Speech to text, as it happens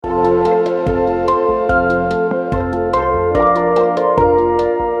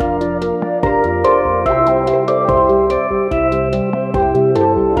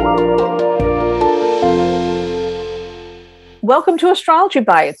Welcome to Astrology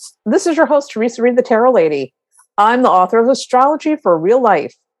Bites. This is your host, Teresa Reed, the Tarot Lady. I'm the author of Astrology for Real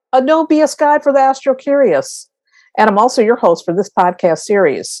Life, a no BS guide for the astro-curious. And I'm also your host for this podcast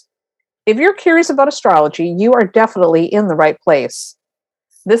series. If you're curious about astrology, you are definitely in the right place.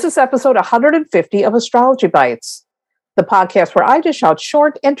 This is episode 150 of Astrology Bites, the podcast where I dish out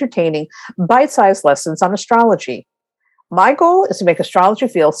short, entertaining, bite-sized lessons on astrology. My goal is to make astrology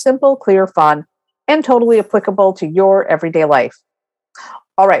feel simple, clear, fun, and totally applicable to your everyday life.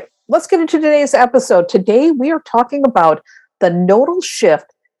 All right, let's get into today's episode. Today, we are talking about the nodal shift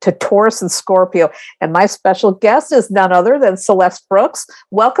to Taurus and Scorpio. And my special guest is none other than Celeste Brooks.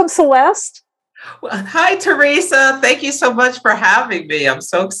 Welcome, Celeste. Well, hi, Teresa. Thank you so much for having me. I'm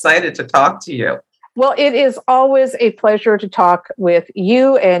so excited to talk to you. Well, it is always a pleasure to talk with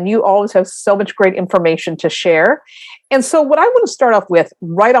you, and you always have so much great information to share. And so what I want to start off with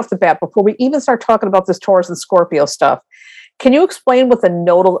right off the bat, before we even start talking about this Taurus and Scorpio stuff, can you explain what the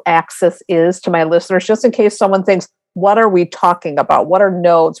nodal axis is to my listeners, just in case someone thinks, what are we talking about? What are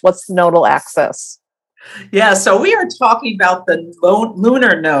nodes? What's the nodal axis? Yeah, so we are talking about the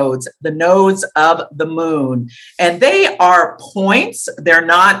lunar nodes, the nodes of the moon. And they are points. They're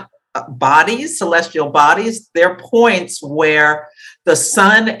not bodies, celestial bodies. They're points where the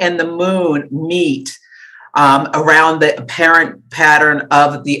sun and the moon meet around the apparent pattern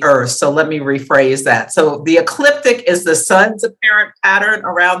of the earth. So let me rephrase that. So the ecliptic is the sun's apparent pattern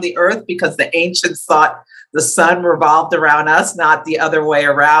around the earth, because the ancients thought the sun revolved around us, not the other way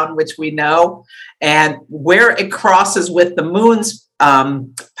around, which we know. And where it crosses with the moon's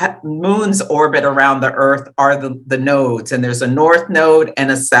orbit around the earth are the nodes. And there's a north node and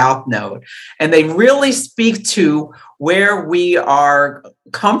a south node. And they really speak to where we are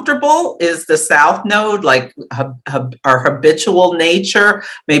comfortable is the south node, like our habitual nature,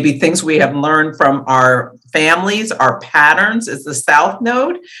 maybe things we have learned from our families, our patterns is the south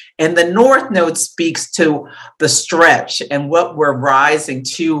node. And the north node speaks to the stretch and what we're rising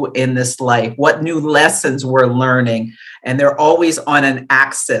to in this life, what new lessons we're learning. And they're always on an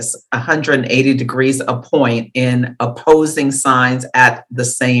axis, 180 degrees a point, in opposing signs at the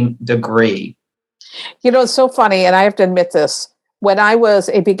same degree. You know, it's so funny, and I have to admit this. When I was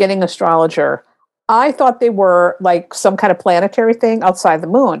a beginning astrologer, I thought they were like some kind of planetary thing outside the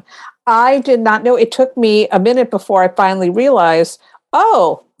moon. I did not know. It took me a minute before I finally realized,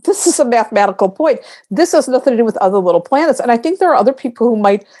 oh, this is a mathematical point. This has nothing to do with other little planets. And I think there are other people who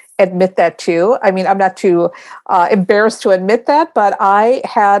might admit that too. I mean, I'm not too embarrassed to admit that, but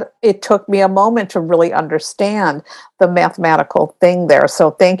it took me a moment to really understand the mathematical thing there.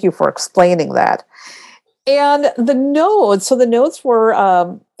 So thank you for explaining that. And the nodes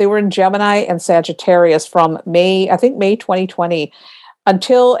were, they were in Gemini and Sagittarius from May 2020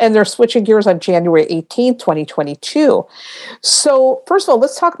 and they're switching gears on January 18th, 2022. So first of all,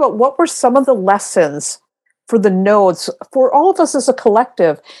 let's talk about what were some of the lessons for the nodes for all of us as a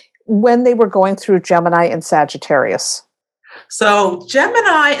collective when they were going through Gemini and Sagittarius. So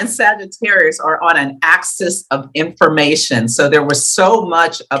Gemini and Sagittarius are on an axis of information. So there was so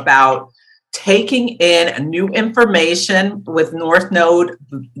much about taking in new information with North Node,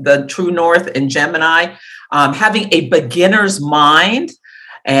 the true North in Gemini, having a beginner's mind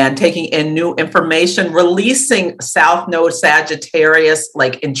and taking in new information, releasing South Node Sagittarius,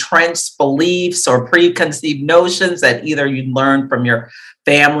 like entrenched beliefs or preconceived notions that either you learned from your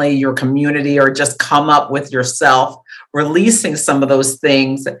family, your community, or just come up with yourself, releasing some of those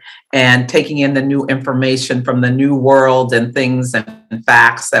things and taking in the new information from the new world and things and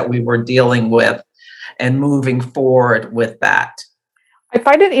facts that we were dealing with and moving forward with that. I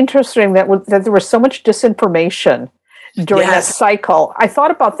find it interesting that there was so much disinformation during that cycle. I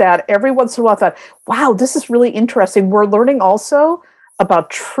thought about that every once in a while. I thought, wow, this is really interesting. We're learning also about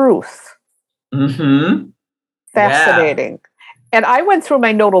truth. Mm-hmm. Fascinating. Yeah. And I went through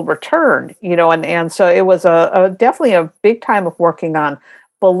my nodal return, and so it was definitely a big time of working on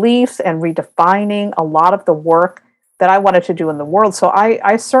beliefs and redefining a lot of the work that I wanted to do in the world. So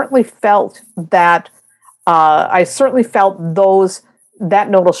I certainly felt that.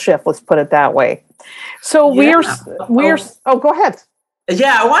 That nodal shift. Let's put it that way. So we're. Oh, go ahead.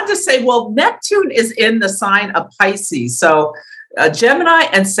 Yeah, I wanted to say, well, Neptune is in the sign of Pisces, so. Gemini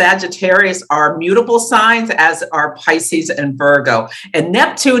and Sagittarius are mutable signs, as are Pisces and Virgo. And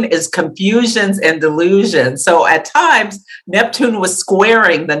Neptune is confusions and delusions. So at times, Neptune was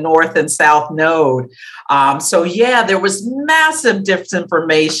squaring the North and South node. There was massive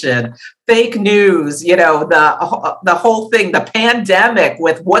disinformation, fake news, the whole thing, the pandemic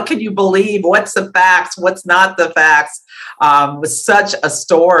with what can you believe, what's the facts, what's not the facts. was such a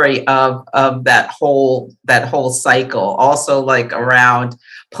story of that whole cycle. Also, like around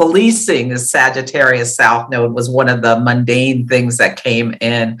policing, the Sagittarius South Node was one of the mundane things that came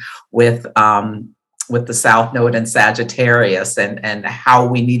in with the South Node and Sagittarius, and how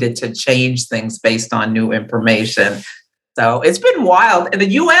we needed to change things based on new information. So it's been wild, and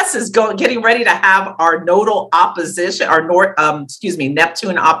the U.S. is getting ready to have our nodal opposition,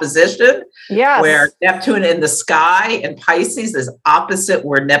 Neptune opposition. Yes. Where Neptune in the sky in Pisces is opposite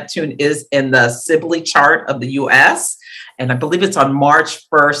where Neptune is in the Sibley chart of the U.S. And I believe it's on March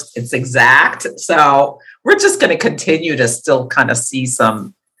 1st. It's exact. So we're just going to continue to still kind of see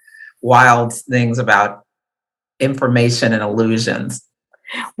some wild things about information and illusions.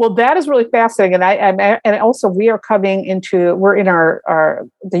 Well, that is really fascinating, and also we're in our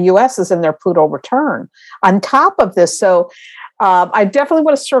the U.S. is in their Pluto return on top of this. So I definitely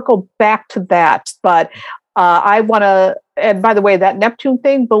want to circle back to that, but I want to. And by the way, that Neptune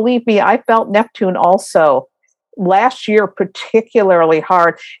thing, believe me, I felt Neptune also last year particularly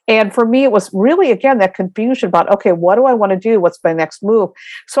hard. And for me, it was really, again, that confusion about, okay, what do I want to do? What's my next move?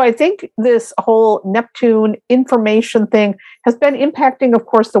 So I think this whole Neptune information thing has been impacting, of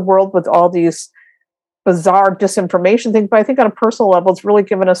course, the world with all these bizarre disinformation things. But I think on a personal level, it's really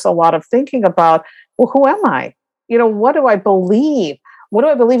given us a lot of thinking about, well, who am I? What do I believe? What do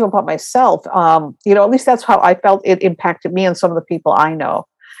I believe about myself? At least that's how I felt it impacted me and some of the people I know.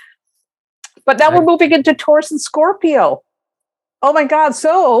 But now we're moving into Taurus and Scorpio. Oh my God.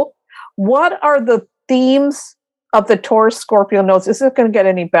 So what are the themes of the Taurus Scorpio nodes? Is it going to get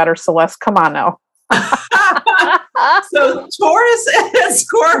any better, Celeste? Come on now. So Taurus and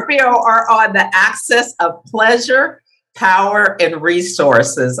Scorpio are on the axis of pleasure, power, and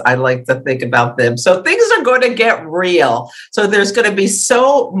resources. I like to think about them. So things are going to get real. So there's going to be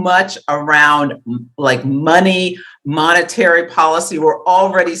so much around like money, monetary policy. We're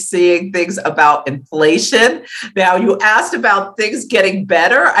already seeing things about inflation. Now, you asked about things getting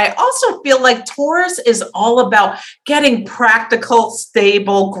better. I also feel like Taurus is all about getting practical,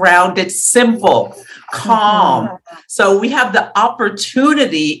 stable, grounded, simple, calm. Mm-hmm. So we have the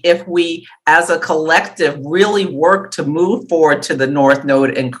opportunity, if we as a collective really work to move forward to the North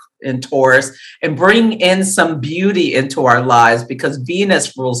Node in Taurus and bring in some beauty into our lives, because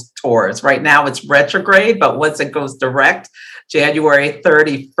Venus rules Taurus. Right now it's retrograde, but once it goes direct, January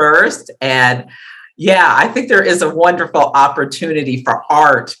 31st. And yeah, I think there is a wonderful opportunity for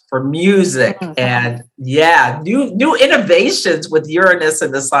art, for music, and new innovations with Uranus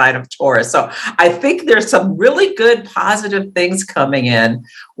in the sign of Taurus. So I think there's some really good positive things coming in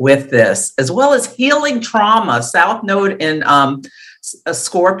with this, as well as healing trauma. South Node in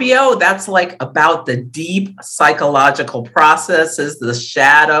Scorpio, that's like about the deep psychological processes, the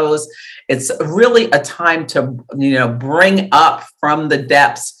shadows. It's really a time to, bring up from the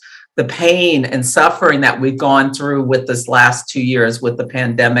depths the pain and suffering that we've gone through with this last 2 years with the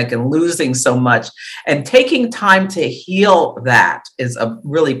pandemic and losing so much, and taking time to heal. That is a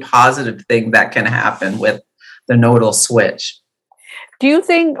really positive thing that can happen with the nodal switch. Do you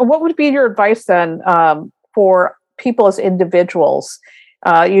think, what would be your advice then for people as individuals?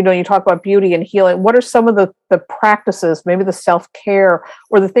 You talk about beauty and healing. What are some of the practices, maybe the self-care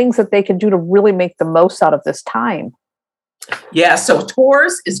or the things that they can do to really make the most out of this time? Yeah, so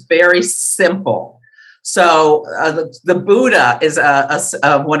Taurus is very simple. So the Buddha is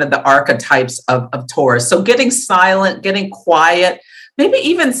one of the archetypes of Taurus. So getting silent, getting quiet, maybe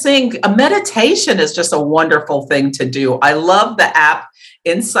even seeing a meditation is just a wonderful thing to do. I love the app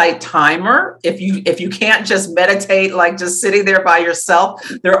Insight Timer. If you can't just meditate, like just sitting there by yourself,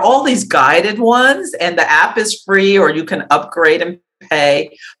 there are all these guided ones, and the app is free, or you can upgrade and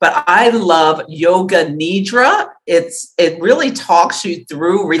pay. But I love Yoga Nidra. It really talks you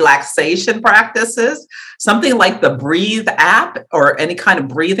through relaxation practices, something like the Breathe app or any kind of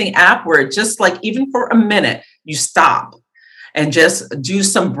breathing app, where it just like, even for a minute, you stop and just do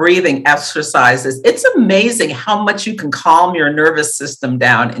some breathing exercises. It's amazing how much you can calm your nervous system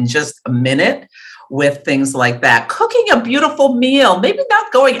down in just a minute with things like that. Cooking a beautiful meal, maybe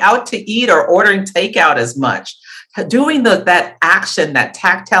not going out to eat or ordering takeout as much. Doing that action, that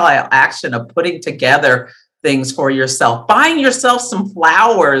tactile action of putting together things for yourself, buying yourself some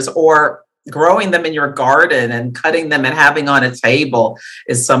flowers or growing them in your garden and cutting them and having on a table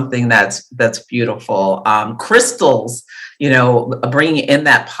is something that's beautiful. Crystals, bringing in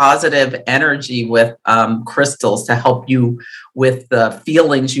that positive energy with crystals to help you with the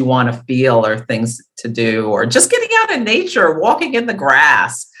feelings you want to feel or things to do, or just getting out in nature, walking in the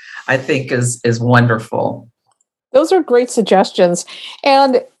grass, I think is wonderful. Those are great suggestions.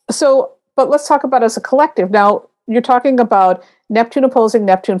 And so, but let's talk about as a collective. Now, you're talking about Neptune opposing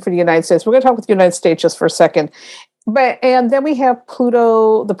Neptune for the United States. We're going to talk with the United States just for a second. And then we have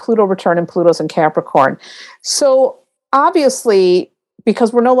Pluto, the Pluto return, and Pluto's in Capricorn. So obviously,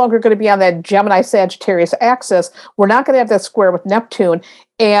 because we're no longer going to be on that Gemini-Sagittarius axis, we're not going to have that square with Neptune.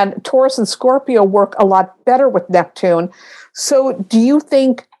 And Taurus and Scorpio work a lot better with Neptune. So do you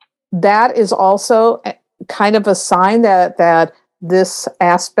think that is also kind of a sign that this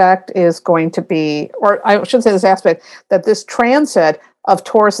aspect is going to be, or I shouldn't say this aspect, that this transit of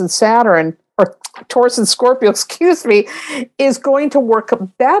Taurus and Saturn, or Taurus and Scorpio, excuse me, is going to work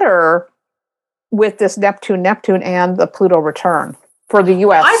better with this Neptune and the Pluto return for the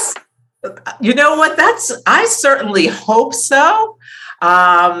U.S.? You know what? I certainly hope so.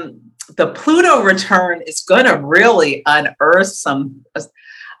 The Pluto return is going to really unearth some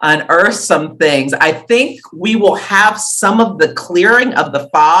things. I think we will have some of the clearing of the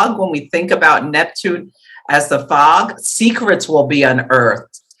fog when we think about Neptune as the fog. Secrets will be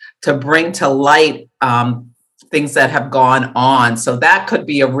unearthed to bring to light things that have gone on. So that could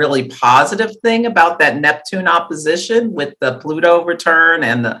be a really positive thing about that Neptune opposition with the Pluto return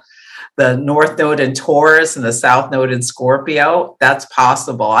and the North Node in Taurus and the South Node in Scorpio. That's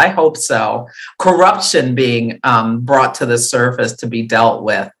possible. I hope so. Corruption being brought to the surface to be dealt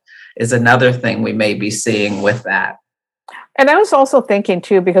with is another thing we may be seeing with that. And I was also thinking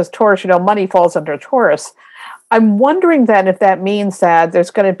too, because Taurus, money falls under Taurus. I'm wondering then if that means that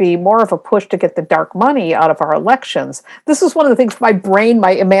there's going to be more of a push to get the dark money out of our elections. This is one of the things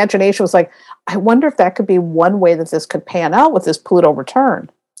my imagination was like, I wonder if that could be one way that this could pan out with this Pluto return.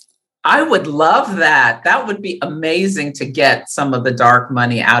 I would love that. That would be amazing to get some of the dark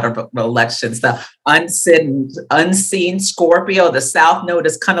money out of elections. The unseen Scorpio, the South Node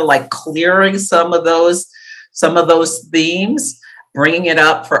is kind of like clearing some of those themes, bringing it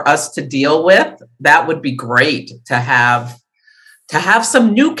up for us to deal with. That would be great to have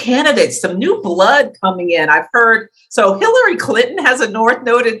some new candidates, some new blood coming in. I've heard, so Hillary Clinton has a North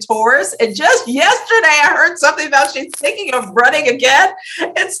Node in Taurus, and just yesterday I heard something about she's thinking of running again.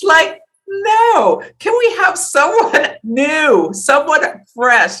 It's like, no, can we have someone new, someone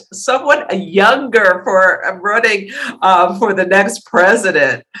fresh, someone younger for running for the next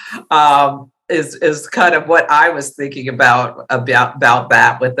president? Is kind of what I was thinking about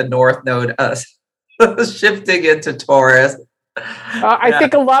that with the North Node shifting into Taurus. I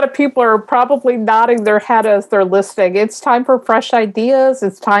think a lot of people are probably nodding their head as they're listening. It's time for fresh ideas.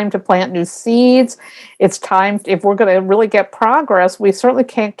 It's time to plant new seeds. It's time, if we're going to really get progress, we certainly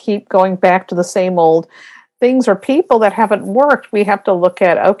can't keep going back to the same old things or people that haven't worked. We have to look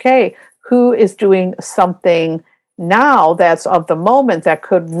at, okay, who is doing something now that's of the moment that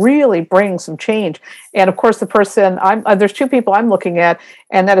could really bring some change. And of course, the person there's two people I'm looking at,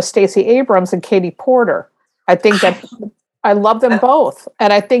 and that is Stacey Abrams and Katie Porter. I think that I love them both.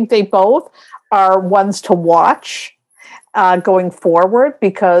 And I think they both are ones to watch going forward,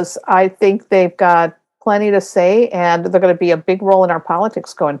 because I think they've got plenty to say, and they're going to be a big role in our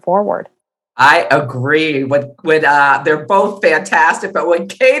politics going forward. I agree. When they're both fantastic, but when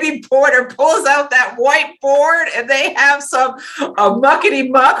Katie Porter pulls out that whiteboard and they have some muckety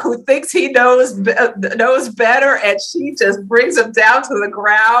muck who thinks he knows better, and she just brings him down to the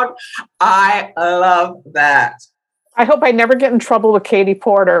ground, I love that. I hope I never get in trouble with Katie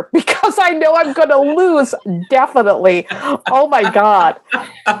Porter, because I know I'm going to lose, definitely. Oh, my God.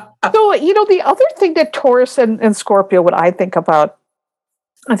 So, the other thing that Taurus and Scorpio, what I think about,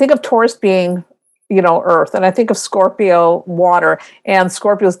 I think of Taurus being, earth, and I think of Scorpio, water, and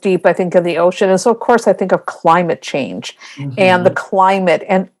Scorpio's deep, I think of the ocean. And so, of course, I think of climate change and the climate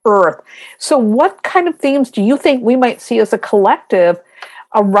and earth. So what kind of themes do you think we might see as a collective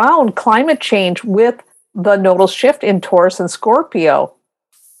around climate change with the nodal shift in Taurus and Scorpio?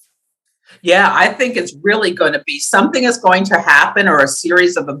 Yeah, I think it's really going to be something is going to happen, or a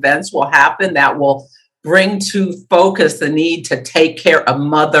series of events will happen that will bring to focus the need to take care of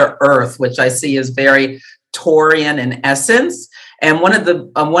Mother Earth, which I see as very Taurian in essence. And one of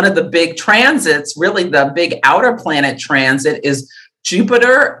the big transits, really the big outer planet transit, is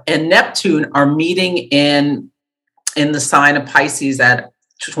Jupiter and Neptune are meeting in the sign of Pisces at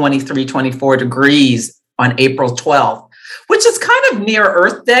 23, 24 degrees on April 12th, which is kind of near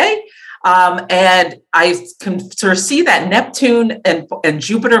Earth Day. And I can sort of see that Neptune and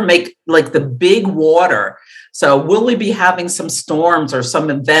Jupiter make like the big water. So will we be having some storms or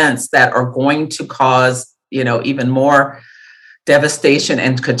some events that are going to cause, even more devastation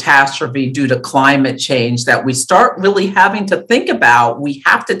and catastrophe due to climate change, that we start really having to think about? We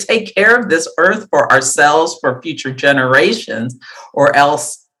have to take care of this earth for ourselves, for future generations, or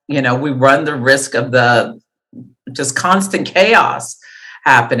else, we run the risk of the just constant chaos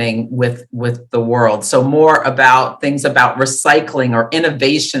happening with the world. So more about things about recycling or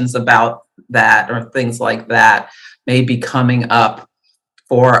innovations about that or things like that may be coming up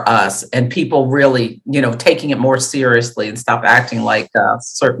for us, and people really, taking it more seriously and stop acting like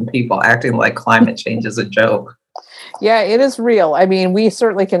certain people acting like climate change is a joke. Yeah, it is real. I mean, we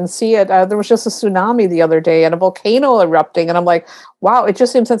certainly can see it. There was just a tsunami the other day and a volcano erupting. And I'm like, wow, it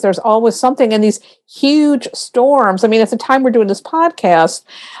just seems that there's always something in these huge storms. I mean, at the time we're doing this podcast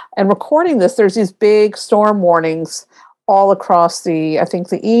and recording this, there's these big storm warnings all across I think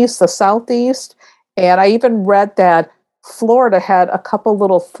the east, the southeast. And I even read that Florida had a couple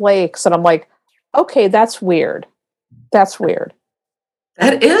little flakes. And I'm like, okay, that's weird. That's weird.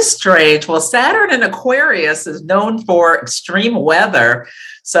 That is strange. Well, Saturn in Aquarius is known for extreme weather.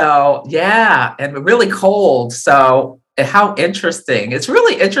 So, yeah, and really cold. So, how interesting. It's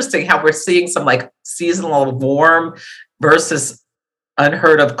really interesting how we're seeing some like seasonal warm versus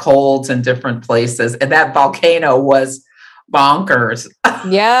unheard of colds in different places. And that volcano was bonkers.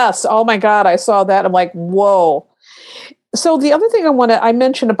 Yes. Oh my God. I saw that. I'm like, whoa. So the other thing I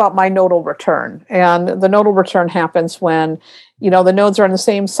mentioned about my nodal return, and the nodal return happens when, the nodes are in the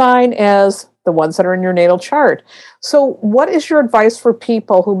same sign as the ones that are in your natal chart. So what is your advice for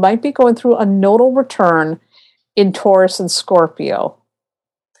people who might be going through a nodal return in Taurus and Scorpio?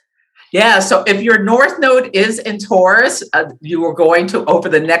 Yeah, so if your North Node is in Taurus, you are going to, over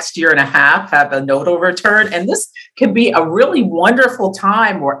the next year and a half, have a nodal return. And this can be a really wonderful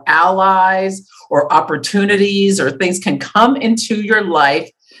time where allies or opportunities or things can come into your life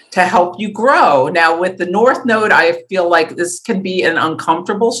to help you grow. Now, with the North Node, I feel like this can be an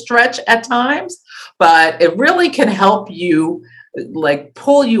uncomfortable stretch at times, but it really can help you like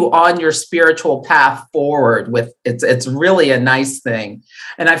pull you on your spiritual path forward with it's really a nice thing.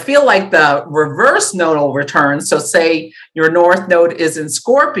 And I feel like the reverse nodal return, so say your North Node is in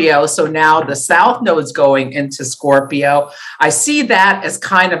Scorpio, so now the South Node's going into Scorpio. I see that as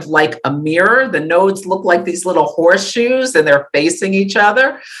kind of like a mirror. The nodes look like these little horseshoes and they're facing each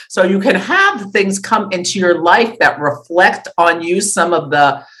other. So you can have things come into your life that reflect on you some of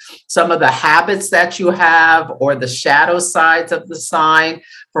the habits that you have or the shadow sides of the sign,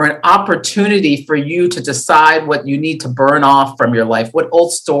 for an opportunity for you to decide what you need to burn off from your life, what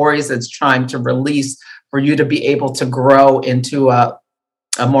old stories it's trying to release for you to be able to grow into a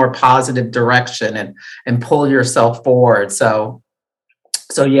more positive direction and pull yourself forward. So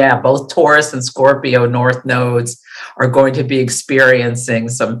yeah, both Taurus and Scorpio North Nodes are going to be experiencing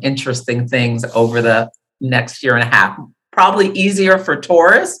some interesting things over the next year and a half. Probably easier for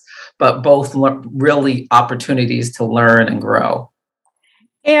Taurus, but both really opportunities to learn and grow.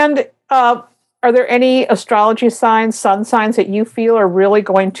 And are there any astrology signs, sun signs that you feel are really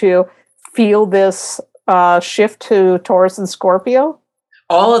going to feel this shift to Taurus and Scorpio?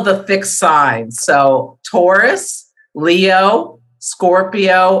 All of the fixed signs. So Taurus, Leo,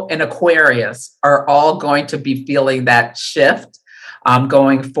 Scorpio, and Aquarius are all going to be feeling that shift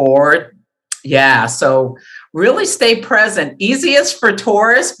going forward. Yeah, so really stay present. Easiest for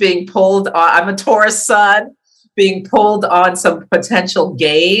Taurus, being pulled on, I'm a Taurus sun, being pulled on some potential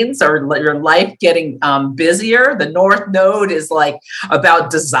gains or your life getting busier. The North Node is like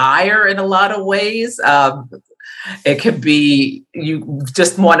about desire in a lot of ways. It could be you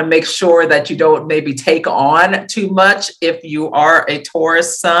just want to make sure that you don't maybe take on too much if you are a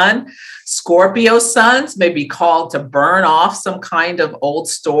Taurus sun. Scorpio suns may be called to burn off some kind of old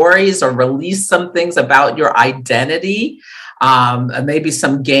stories or release some things about your identity. And maybe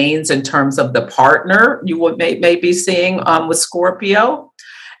some gains in terms of the partner you would may be seeing with Scorpio.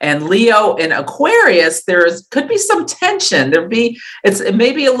 And Leo and Aquarius, could be some tension. It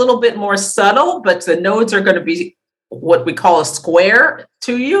may be a little bit more subtle, but the nodes are going to be what we call a square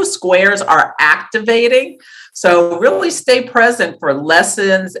to you. Squares are activating. So really stay present for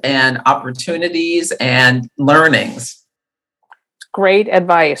lessons and opportunities and learnings. Great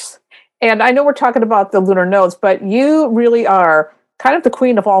advice. And I know we're talking about the lunar nodes, but you really are kind of the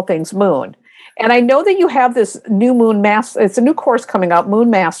queen of all things moon. And I know that you have this new moon it's a new course coming out, Moon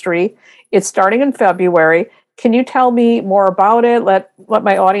Mastery. It's starting in February. Can you tell me more about it? Let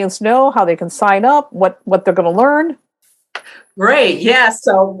my audience know how they can sign up, what they're going to learn. Great. Yeah.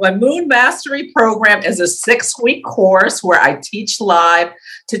 So my Moon Mastery program is a 6-week course where I teach live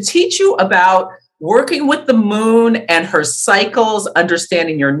to teach you about working with the moon and her cycles,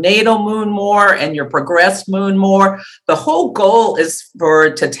 understanding your natal moon more and your progressed moon more. The whole goal is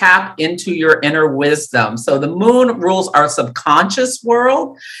to tap into your inner wisdom. So the moon rules our subconscious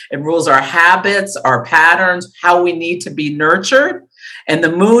world. It rules our habits, our patterns, how we need to be nurtured. And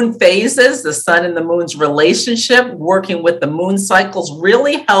the moon phases, the sun and the moon's relationship, working with the moon cycles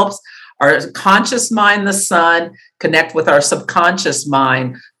really helps our conscious mind, the sun, connect with our subconscious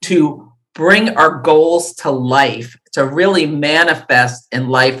mind to bring our goals to life, to really manifest in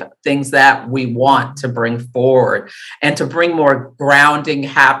life things that we want to bring forward, and to bring more grounding,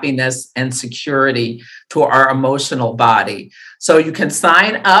 happiness, and security to our emotional body. So you can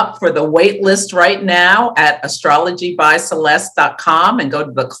sign up for the wait list right now at astrologybyceleste.com and go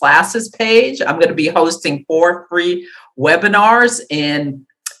to the classes page. I'm going to be hosting 4 free webinars in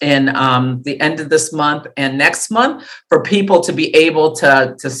the end of this month and next month for people to be able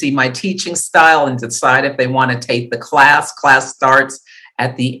to see my teaching style and decide if they want to take the class. Class starts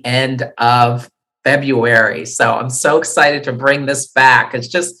at the end of February. So I'm so excited to bring this back. It's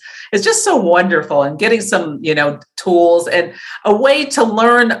just so wonderful, and getting some, tools and a way to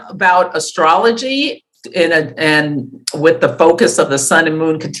learn about astrology and with the focus of the sun and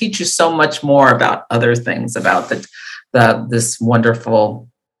moon can teach you so much more about other things about this wonderful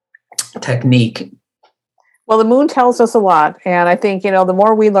technique. Well, the moon tells us a lot. And I think, the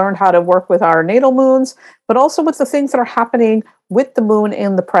more we learn how to work with our natal moons, but also with the things that are happening with the moon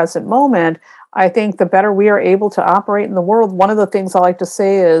in the present moment, I think the better we are able to operate in the world. One of the things I like to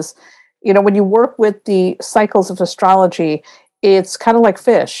say is, when you work with the cycles of astrology, it's kind of like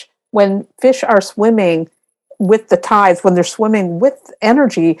fish. When fish are swimming with the tides, when they're swimming with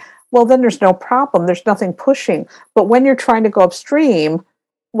energy, well, then there's no problem. There's nothing pushing. But when you're trying to go upstream,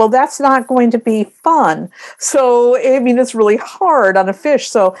 well, that's not going to be fun. So, it's really hard on a fish.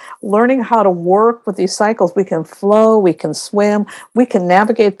 So learning how to work with these cycles, we can flow, we can swim, we can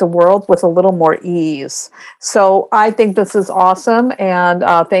navigate the world with a little more ease. So I think this is awesome. And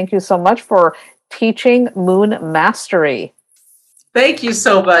thank you so much for teaching Moon Mastery. Thank you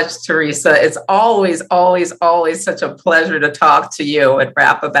so much, Teresa. It's always, always, always such a pleasure to talk to you and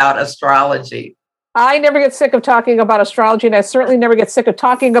rap about astrology. I never get sick of talking about astrology, and I certainly never get sick of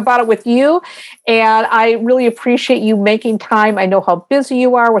talking about it with you. And I really appreciate you making time. I know how busy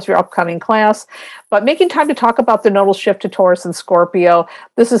you are with your upcoming class, but making time to talk about the nodal shift to Taurus and Scorpio.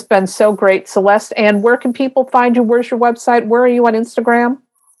 This has been so great, Celeste. And where can people find you? Where's your website? Where are you on Instagram?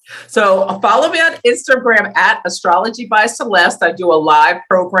 So follow me on Instagram at Astrology by Celeste. I do a live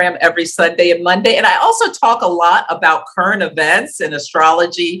program every Sunday and Monday. And I also talk a lot about current events and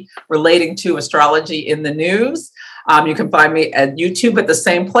astrology relating to astrology in the news. You can find me at YouTube at the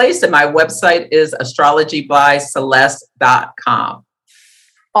same place. And my website is astrologybyceleste.com.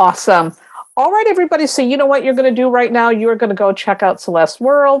 Awesome. All right, everybody. So you know what you're going to do right now? You're going to go check out Celeste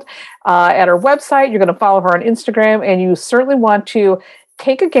World at her website. You're going to follow her on Instagram. And you certainly want to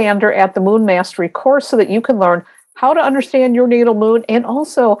take a gander at the Moon Mastery course so that you can learn how to understand your natal moon and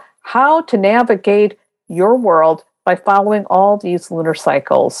also how to navigate your world by following all these lunar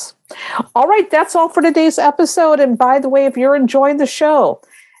cycles. All right, that's all for today's episode. And by the way, if you're enjoying the show,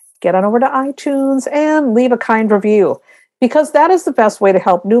 get on over to iTunes and leave a kind review, because that is the best way to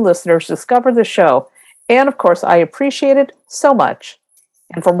help new listeners discover the show. And of course, I appreciate it so much.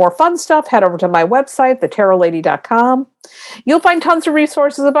 And for more fun stuff, head over to my website, thetarotlady.com. You'll find tons of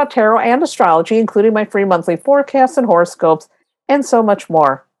resources about tarot and astrology, including my free monthly forecasts and horoscopes, and so much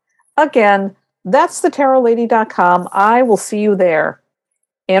more. Again, that's thetarotlady.com. I will see you there.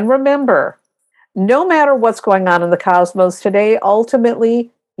 And remember, no matter what's going on in the cosmos today,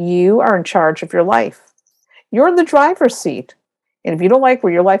 ultimately, you are in charge of your life. You're in the driver's seat. And if you don't like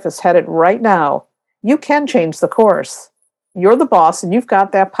where your life is headed right now, you can change the course. You're the boss and you've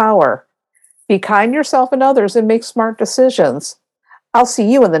got that power. Be kind to yourself and others and make smart decisions. I'll see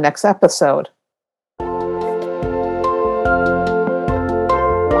you in the next episode.